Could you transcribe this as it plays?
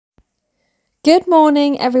Good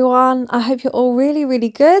morning, everyone. I hope you're all really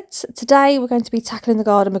good. Today, we're going to be tackling the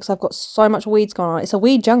garden because I've got so much weeds going on. It's a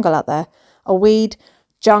weed jungle out there. A weed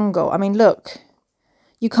jungle. I mean, look,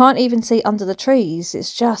 you can't even see under the trees.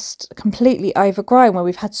 It's just completely overgrown where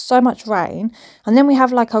we've had so much rain. And then we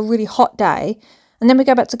have like a really hot day. And then we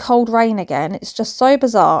go back to cold rain again. It's just so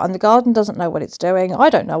bizarre. And the garden doesn't know what it's doing.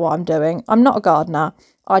 I don't know what I'm doing. I'm not a gardener.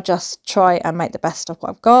 I just try and make the best of what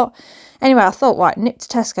I've got. Anyway, I thought, right, nip to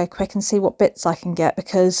Tesco quick and see what bits I can get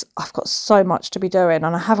because I've got so much to be doing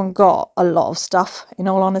and I haven't got a lot of stuff, in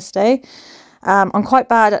all honesty. I'm quite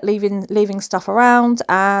bad at leaving stuff around,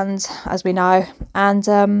 and as we know, and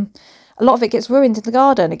a lot of it gets ruined in the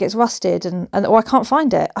garden. It gets rusted, or I can't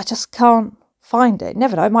find it. I just can't find it.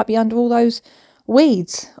 Never know. It might be under all those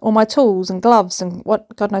weeds, all my tools and gloves and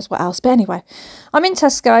what God knows what else. But anyway, I'm in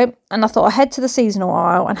Tesco and I thought I'd head to the seasonal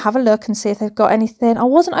aisle and have a look and see if they've got anything. I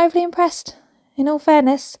wasn't overly impressed, in all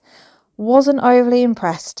fairness. Wasn't overly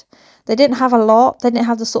impressed. They didn't have a lot. They didn't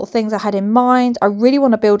have the sort of things I had in mind. I really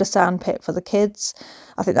want to build a sand pit for the kids.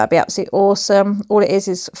 I think that'd be absolutely awesome. All it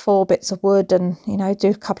is 4 bits of wood and, you know, do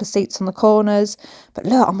a couple of seats on the corners. But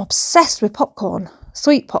look, I'm obsessed with popcorn,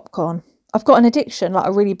 sweet popcorn. I've got an addiction, like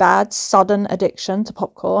a really bad, sudden addiction to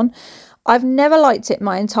popcorn. I've never liked it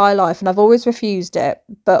my entire life and I've always refused it.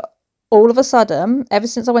 But all of a sudden, ever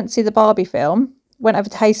since I went to see the Barbie film, went over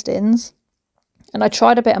to Hastings and I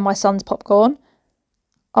tried a bit of my son's popcorn.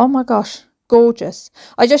 Oh my gosh, gorgeous.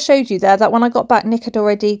 I just showed you there that when I got back, Nick had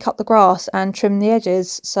already cut the grass and trimmed the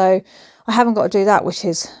edges. So I haven't got to do that, which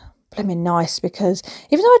is blooming nice because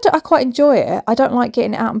even though I quite enjoy it, I don't like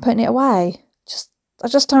getting it out and putting it away. I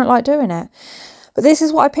just don't like doing it. But this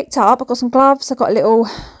is what I picked up. I've got some gloves. I've got a little,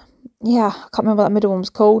 I can't remember what that middle one was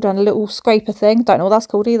called, and a little scraper thing. Don't know what that's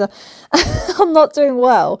called either. I'm not doing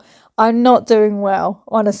well. I'm not doing well,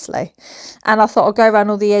 honestly. And I thought I'll go around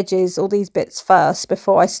all the edges, all these bits first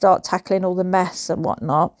before I start tackling all the mess and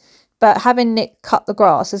whatnot. But having Nick cut the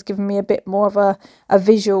grass has given me a bit more of a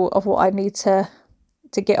visual of what I need to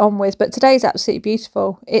get on with. But today's absolutely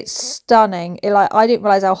beautiful. It's stunning. I didn't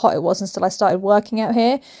realise how hot it was until I started working out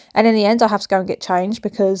here. And in the end, I have to go and get changed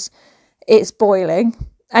because it's boiling.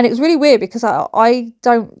 And it was really weird because I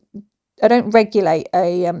don't regulate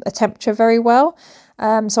a temperature very well.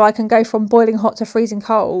 So I can go from boiling hot to freezing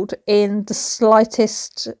cold in the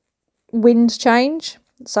slightest wind change.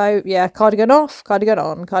 So yeah, cardigan off, cardigan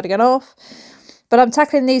on, cardigan off. But I'm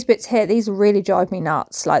tackling these bits here. These really drive me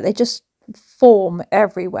nuts. Like, they just form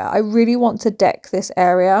everywhere. I really want to deck this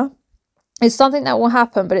area. It's something that will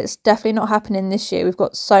happen, but it's definitely not happening this year. We've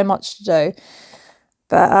got so much to do.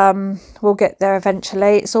 But we'll get there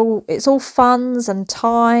eventually. It's all funds and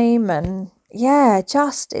time, and yeah,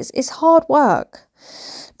 just it's hard work.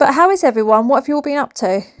 But how is everyone? What have you all been up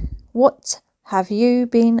to? What have you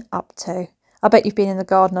been up to? I bet you've been in the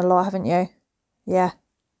garden a lot, haven't you? Yeah.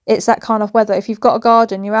 It's that kind of weather. If you've got a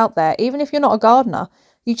garden, you're out there. Even if you're not a gardener,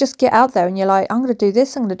 you just get out there and you're like, I'm going to do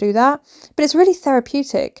this, I'm going to do that. But it's really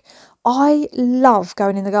therapeutic. I love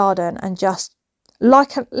going in the garden and just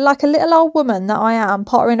like a little old woman that I am,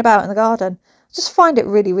 pottering about in the garden. I just find it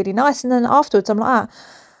really nice. And then afterwards I'm like,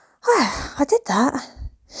 oh, I did that.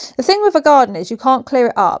 The thing with a garden is you can't clear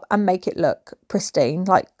it up and make it look pristine,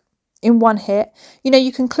 like in one hit. You know,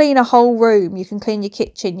 you can clean a whole room, you can clean your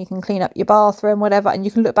kitchen, you can clean up your bathroom, whatever, and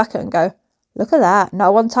you can look back at it and go, look at that,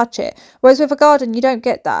 no one touch it. Whereas with a garden, you don't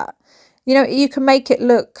get that. You know, you can make it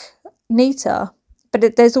look neater,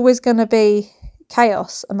 but there's always going to be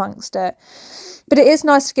chaos amongst it. But it is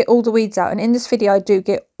nice to get all the weeds out. And in this video, I do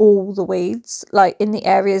get all the weeds, like in the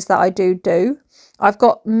areas that I do. I've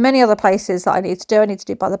got many other places that I need to do. I need to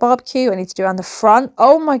do by the barbecue. I need to do around the front.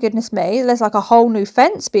 Oh my goodness me. There's like a whole new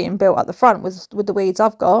fence being built at the front with the weeds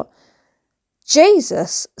I've got.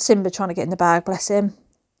 Jesus. Simba trying to get in the bag, bless him.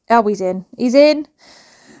 Oh, he's in. He's in.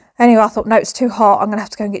 Anyway, I thought, no, it's too hot. I'm going to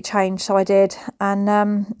have to go and get changed. So I did. And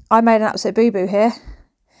I made an absolute boo-boo here.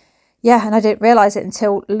 Yeah, and I didn't realise it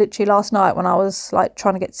until literally last night when I was like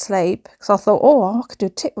trying to get to sleep. Because I thought, oh, I could do a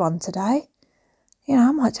tip run today. You know,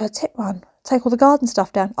 I might do a tip run. Take all the garden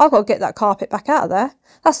stuff down. I've got to get that carpet back out of there.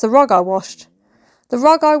 That's the rug I washed. The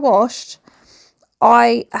rug I washed,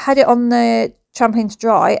 I had it on the trampoline to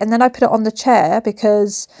dry. And then I put it on the chair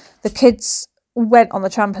because the kids went on the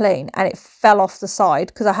trampoline and it fell off the side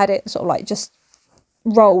because I had it sort of like just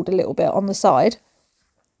rolled a little bit on the side.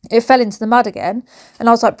 It fell into the mud again and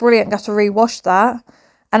I was like, brilliant, I'm going to have to rewash that.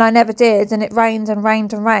 And I never did, and it rained and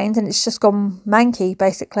rained and rained and it's just gone manky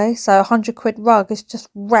basically. So £100 rug is just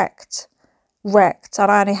wrecked.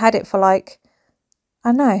 And I only had it for like, I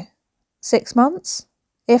don't know, 6 months,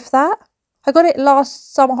 if that. I got it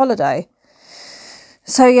last summer holiday.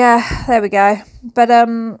 So yeah, there we go. But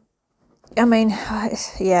I mean,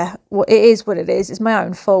 yeah, well, it is what it is. It's my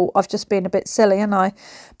own fault. I've just been a bit silly, haven't I?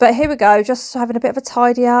 But here we go, just having a bit of a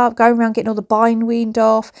tidy up, going around getting all the bindweed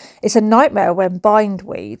off. It's a nightmare when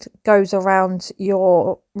bindweed goes around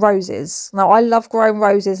your roses. Now, I love growing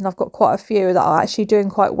roses, and I've got quite a few that are actually doing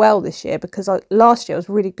quite well this year, because last year I was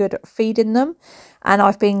really good at feeding them, and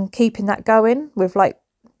I've been keeping that going with like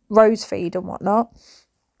rose feed and whatnot.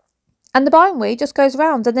 And the bindweed just goes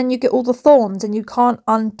around, and then you get all the thorns, and you can't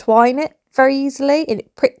untwine it very easily, and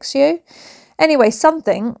it pricks you. Anyway,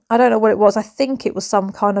 something, I don't know what it was, I think it was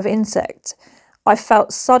some kind of insect. I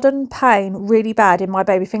felt sudden pain really bad in my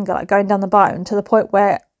baby finger, like going down the bone, to the point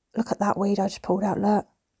where, look at that weed I just pulled out, look.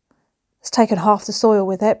 It's taken half the soil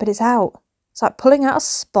with it, but it's out. It's like pulling out a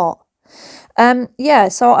spot. Yeah,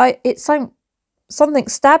 so something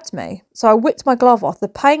stabbed me. So I whipped my glove off. The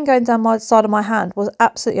pain going down my side of my hand was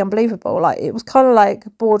absolutely unbelievable. Like, it was kind of like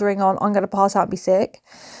bordering on, I'm going to pass out and be sick.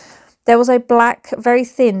 There was a black, very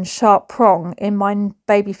thin, sharp prong in my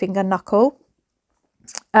baby finger knuckle.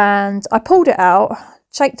 And I pulled it out,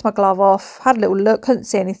 shaked my glove off, had a little look, couldn't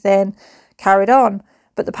see anything, carried on.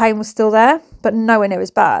 But the pain was still there, but nowhere near as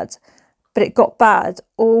bad. But it got bad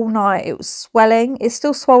all night. It was swelling. It's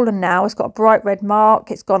still swollen now. It's got a bright red mark.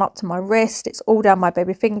 It's gone up to my wrist. It's all down my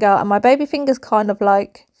baby finger. And my baby finger's kind of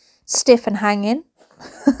like stiff and hanging.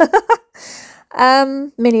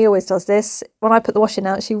 Minnie always does this. When I put the washing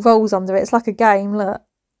out, she rolls under it. It's like a game, look.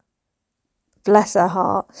 Bless her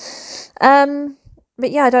heart.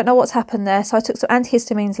 But yeah, I don't know what's happened there. So I took some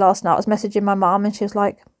antihistamines last night. I was messaging my mum, and she was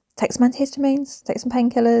like, take some antihistamines, take some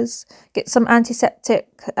painkillers, get some antiseptic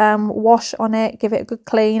wash on it, give it a good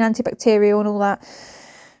clean, antibacterial and all that.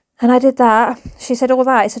 And I did that. She said, all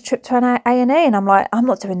that, it's a trip to an A&E. And I'm like, I'm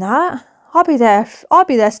not doing that. I'll be there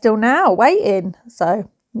still now, waiting. So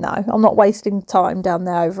no, I'm not wasting time down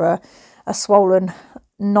there over a swollen,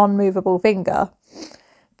 non-movable finger.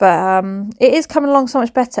 But it is coming along so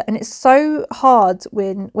much better. And it's so hard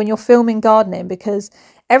when you're filming gardening, because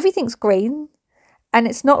everything's green. And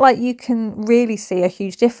it's not like you can really see a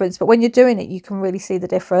huge difference. But when you're doing it, you can really see the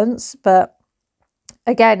difference. But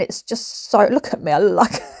again, it's just so... Look at me. I look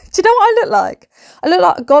like... Do you know what I look like? I look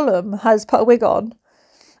like Gollum has put a wig on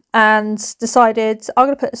and decided, I'm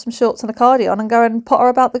going to put some shorts and a cardigan on and go and potter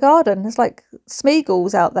about the garden. It's like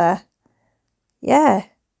Smeagol's out there. Yeah.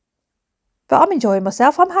 But I'm enjoying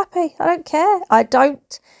myself. I'm happy. I don't care. I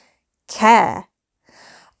don't care.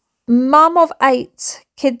 Mum of 8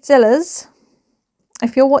 kidzillas,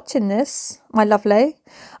 if you're watching this, my lovely,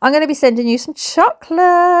 I'm going to be sending you some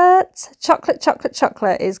chocolate.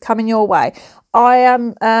 Chocolate is coming your way.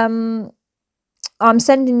 I'm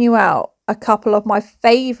sending you out a couple of my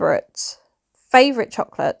favourite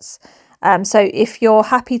chocolates. So if you're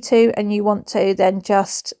happy to and you want to, then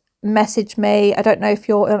just message me. I don't know if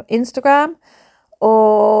you're on Instagram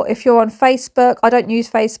or if you're on Facebook. I don't use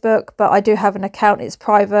Facebook, but I do have an account. It's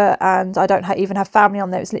private, and I don't even have family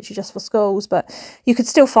on there. It's literally just for schools, but you could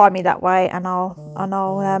still find me that way, and I'll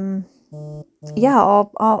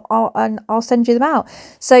send you them out.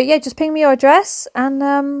 So yeah, just ping me your address,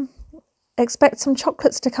 and expect some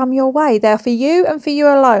chocolates to come your way. They're for you and for you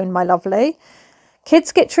alone, my lovely.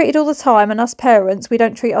 Kids get treated all the time, and us parents, we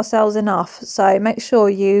don't treat ourselves enough. So make sure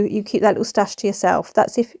you keep that little stash to yourself.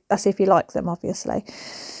 That's if you like them, obviously.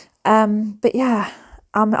 But yeah,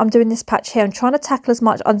 I'm doing this patch here. I'm trying to tackle as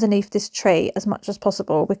much underneath this tree as much as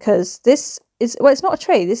possible, because this is, well, it's not a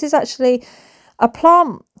tree. This is actually a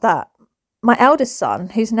plant that my eldest son,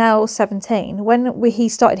 who's now 17, when he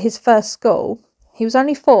started his first school, he was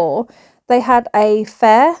only 4. They had a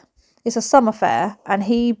fair. It's a summer fair, and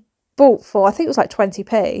he bought for, I think it was like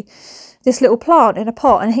 20p, this little plant in a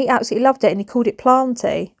pot, and he absolutely loved it, and he called it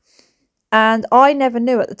Planty. And I never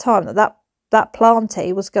knew at the time that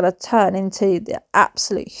Planty was going to turn into the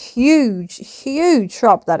absolute huge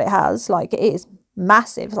shrub that it has. Like, it is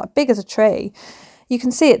massive. It's like big as a tree. You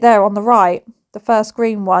can see it there on the right, the first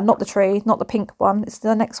green one, not the tree, not the pink one, it's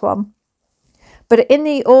the next one. But in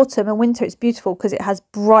the autumn and winter, it's beautiful because it has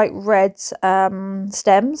bright red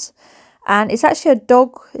stems. And it's actually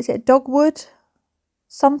is it a dogwood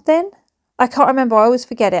something? I can't remember. I always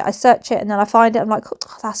forget it. I search it and then I find it. I'm like,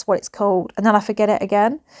 oh, that's what it's called. And then I forget it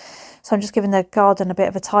again. So I'm just giving the garden a bit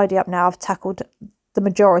of a tidy up now. I've tackled the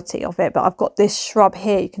majority of it, but I've got this shrub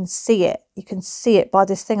here. You can see it. You can see it by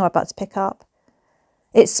this thing I'm about to pick up.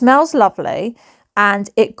 It smells lovely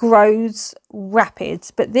and it grows rapid.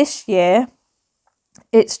 But this year,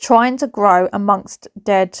 it's trying to grow amongst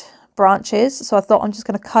dead branches, so I thought I'm just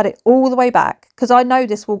going to cut it all the way back, because I know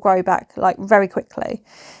this will grow back like very quickly,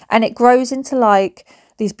 and it grows into like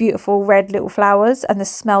these beautiful red little flowers, and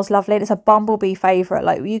this smells lovely. And it's a bumblebee favourite.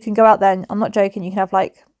 Like, you can go out there and I'm not joking, you can have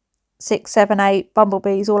like 6, 7, 8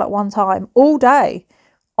 bumblebees all at one time, all day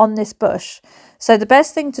on this bush. So the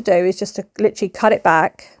best thing to do is just to literally cut it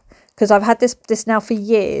back, because I've had this now for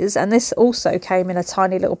years, and this also came in a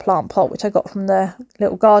tiny little plant pot which I got from the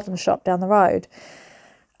little garden shop down the road.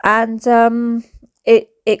 And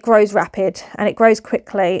it grows rapid and it grows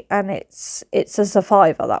quickly, and it's a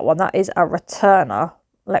survivor, that one. That is a returner,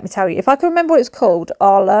 let me tell you. If I can remember what it's called,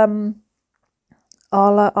 I'll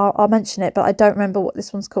mention it, but I don't remember what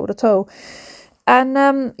this one's called at all.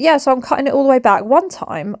 And yeah, so I'm cutting it all the way back. One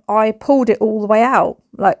time I pulled it all the way out,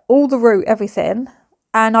 like all the root, everything,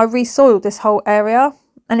 and I resoiled this whole area,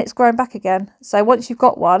 and it's grown back again. So once you've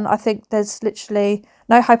got one, I think there's literally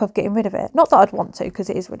no hope of getting rid of it. Not that I'd want to, because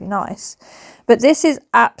it is really nice. But this is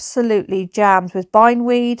absolutely jammed with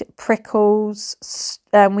bindweed, prickles.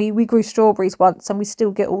 We grew strawberries once, and we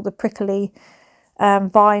still get all the prickly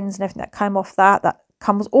vines and everything that came off that. That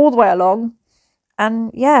comes all the way along.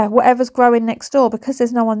 And yeah, whatever's growing next door, because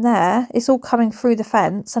there's no one there, it's all coming through the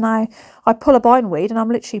fence. And I pull a bindweed and I'm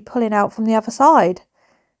literally pulling out from the other side.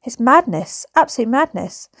 It's madness, absolute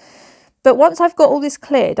madness. But once I've got all this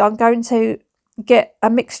cleared, I'm going to get a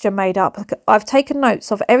mixture made up. I've taken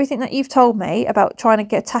notes of everything that you've told me about trying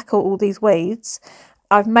to tackle all these weeds.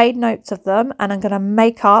 I've made notes of them, and I'm going to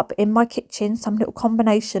make up in my kitchen some little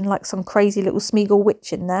combination, like some crazy little Smeagol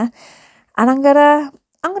witch in there. And I'm gonna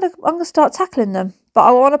start tackling them. But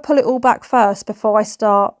I want to pull it all back first before I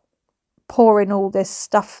start pouring all this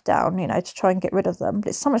stuff down, you know, to try and get rid of them. But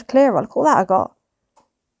it's so much clearer. Look at all that I got.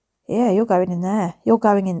 Yeah, you're going in there. You're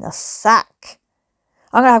going in the sack.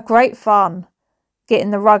 I'm going to have great fun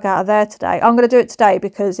getting the rug out of there today. I'm going to do it today,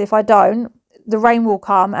 because if I don't, the rain will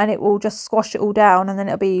come and it will just squash it all down, and then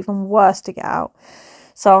it'll be even worse to get out.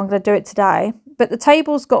 So I'm going to do it today. But the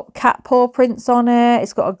table's got cat paw prints on it.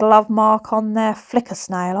 It's got a glove mark on there. Flick a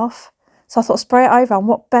snail off. So I thought, spray it over. And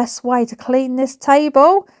what best way to clean this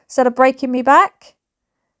table instead of breaking me back?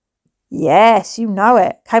 Yes, you know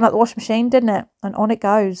it. Came out the washing machine, didn't it? And on it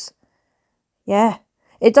goes. Yeah.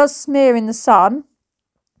 It does smear in the sun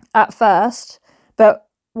at first, but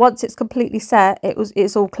once it's completely set,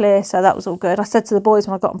 it's all clear. So that was all good. I said to the boys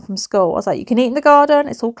when I got them from school, I was like, you can eat in the garden.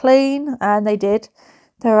 It's all clean. And they did.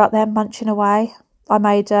 They were out there munching away. I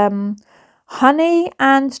made honey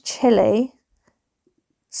and chilli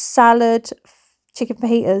salad chicken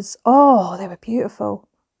fajitas. Oh, they were beautiful.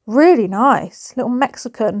 Really nice. Little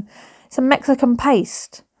Mexican. It's a Mexican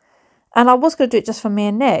paste. And I was going to do it just for me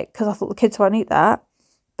and Nick, because I thought the kids won't eat that.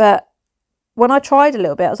 But when I tried a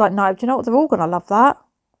little bit, I was like, no, do you know what? They're all going to love that.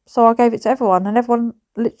 So I gave it to everyone, and everyone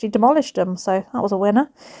literally demolished them. So that was a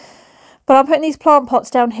winner. But I'm putting these plant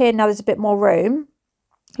pots down here now. There's a bit more room.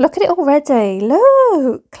 Look at it already.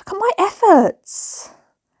 Look at my efforts.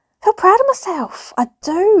 I feel proud of myself. I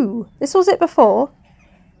do. This was it before.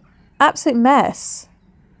 Absolute mess.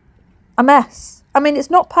 A mess. I mean, it's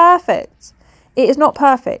not perfect. It is not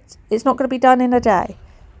perfect. It's not going to be done in a day.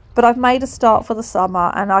 But I've made a start for the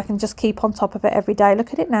summer, and I can just keep on top of it every day.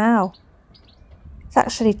 Look at it now. It's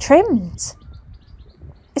actually trimmed.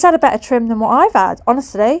 It's had a better trim than what I've had,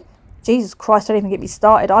 honestly. Jesus Christ, don't even get me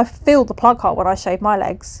started. I feel the plug hole when I shave my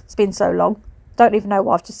legs. It's been so long. Don't even know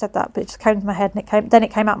why I've just said that, but it just came to my head, and then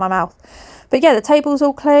it came out my mouth. But yeah, the table's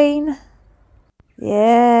all clean.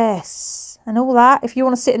 Yes. And all that. If you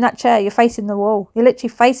want to sit in that chair, you're facing the wall. You're literally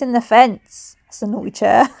facing the fence. It's a naughty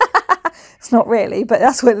chair. It's not really, but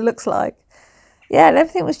that's what it looks like. Yeah, and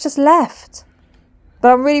everything was just left.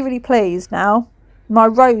 But I'm really, really pleased now. My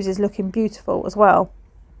rose is looking beautiful as well.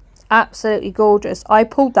 Absolutely gorgeous. I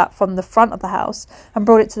pulled that from the front of the house and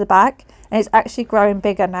brought it to the back, and it's actually growing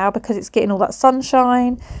bigger now because it's getting all that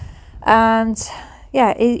sunshine. And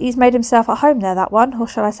yeah, he's made himself at home there, that one, or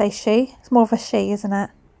shall I say she? It's more of a she, isn't it?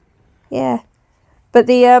 Yeah. But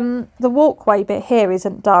the walkway bit here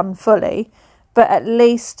isn't done fully, but at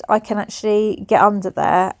least I can actually get under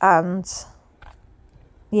there and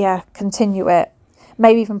yeah, continue it.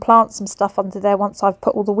 Maybe even plant some stuff under there once I've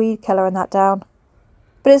put all the weed killer and that down.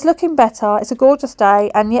 But it's looking better. It's a gorgeous day.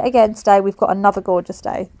 And yet again today we've got another gorgeous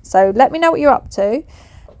day. So let me know what you're up to.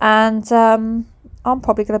 And I'm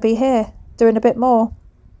probably going to be here doing a bit more.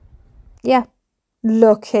 Yeah.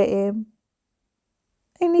 Look at him.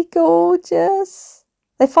 Ain't he gorgeous?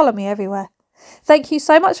 They follow me everywhere. Thank you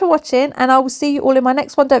so much for watching, and I will see you all in my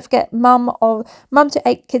next one. Don't forget, mum to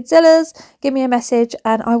 8 Kidzillas. Give me a message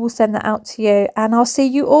and I will send that out to you. And I'll see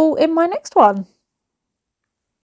you all in my next one.